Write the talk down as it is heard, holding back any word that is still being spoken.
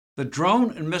The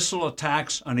drone and missile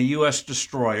attacks on a U.S.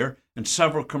 destroyer and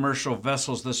several commercial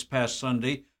vessels this past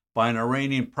Sunday by an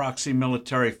Iranian proxy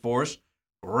military force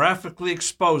graphically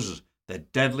exposes the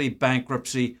deadly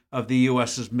bankruptcy of the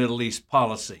U.S.'s Middle East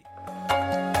policy.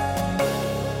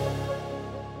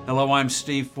 Hello, I'm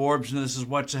Steve Forbes, and this is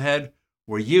What's Ahead,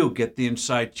 where you get the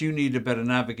insights you need to better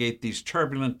navigate these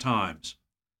turbulent times.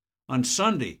 On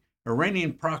Sunday,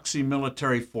 Iranian proxy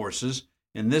military forces,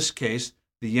 in this case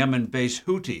the Yemen-based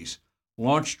Houthis,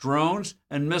 launched drones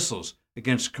and missiles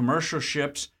against commercial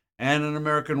ships and an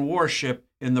American warship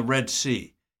in the Red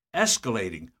Sea,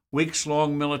 escalating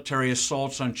weeks-long military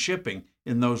assaults on shipping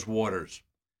in those waters.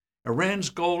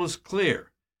 Iran's goal is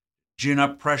clear: gin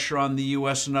up pressure on the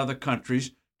U.S. and other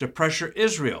countries to pressure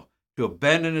Israel to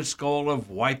abandon its goal of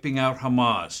wiping out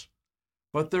Hamas.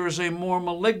 But there is a more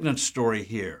malignant story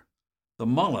here. The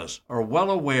mullahs are well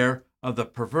aware of the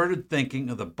perverted thinking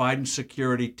of the Biden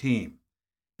security team.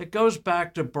 It goes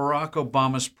back to Barack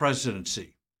Obama's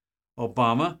presidency.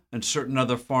 Obama and certain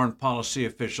other foreign policy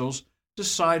officials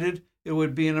decided it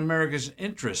would be in America's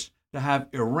interest to have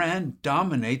Iran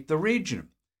dominate the region,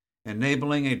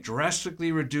 enabling a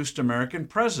drastically reduced American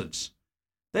presence.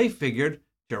 They figured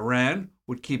Iran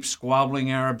would keep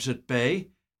squabbling Arabs at bay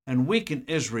and weaken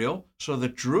Israel so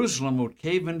that Jerusalem would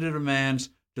cave into demands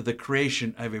to the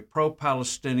creation of a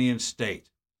pro-Palestinian state.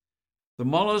 The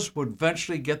mullahs would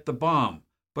eventually get the bomb,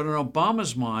 but in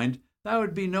Obama's mind, that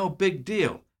would be no big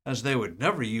deal, as they would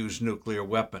never use nuclear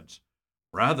weapons.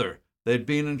 Rather, they'd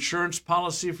be an insurance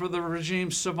policy for the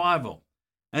regime's survival.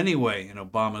 Anyway, in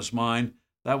Obama's mind,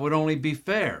 that would only be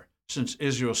fair, since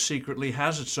Israel secretly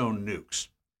has its own nukes.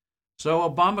 So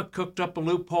Obama cooked up a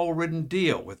loophole-ridden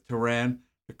deal with Tehran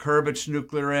to curb its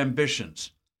nuclear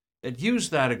ambitions. It used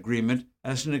that agreement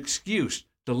as an excuse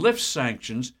to lift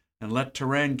sanctions and let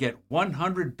Tehran get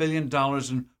 $100 billion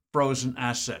in frozen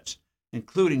assets,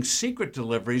 including secret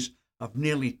deliveries of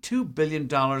nearly $2 billion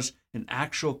in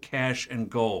actual cash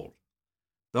and gold.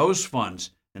 Those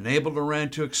funds enabled Iran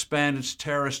to expand its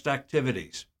terrorist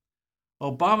activities.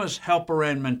 Obama's help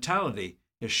Iran mentality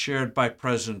is shared by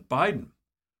President Biden.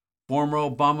 Former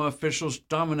Obama officials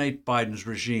dominate Biden's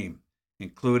regime,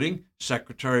 including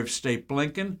Secretary of State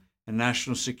Blinken and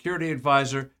National Security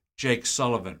Advisor Jake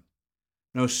Sullivan.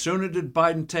 No sooner did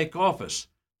Biden take office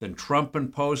than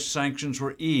Trump-imposed sanctions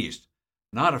were eased,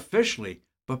 not officially,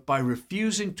 but by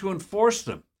refusing to enforce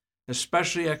them,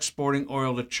 especially exporting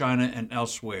oil to China and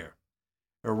elsewhere.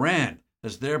 Iran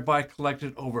has thereby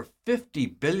collected over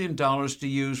 $50 billion to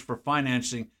use for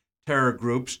financing terror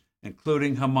groups,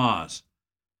 including Hamas.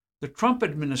 The Trump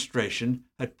administration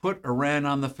had put Iran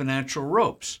on the financial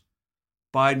ropes.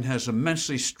 Biden has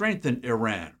immensely strengthened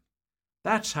Iran.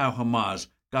 That's how Hamas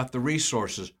got the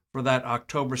resources for that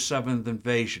October 7th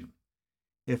invasion.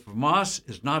 If Hamas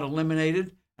is not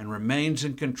eliminated and remains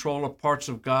in control of parts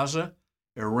of Gaza,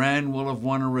 Iran will have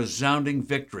won a resounding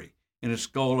victory in its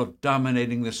goal of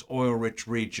dominating this oil-rich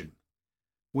region.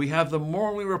 We have the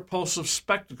morally repulsive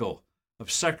spectacle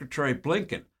of Secretary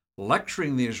Blinken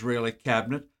lecturing the Israeli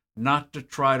cabinet not to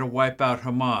try to wipe out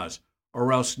Hamas,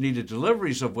 or else needed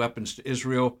deliveries of weapons to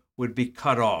Israel would be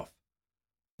cut off.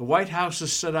 The White House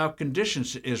has set out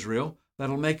conditions to Israel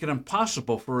that'll make it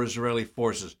impossible for Israeli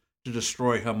forces to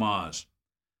destroy Hamas.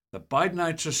 The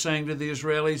Bidenites are saying to the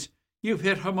Israelis, "You've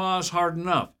hit Hamas hard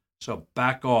enough, so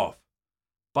back off."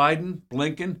 Biden,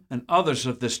 Blinken, and others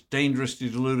of this dangerously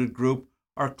deluded group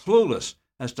are clueless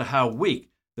as to how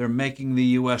weak they're making the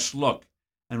U.S. look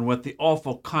and what the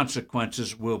awful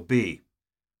consequences will be.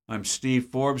 I'm Steve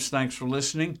Forbes. Thanks for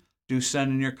listening. Do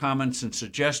send in your comments and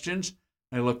suggestions.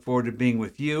 I look forward to being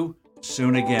with you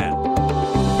soon again.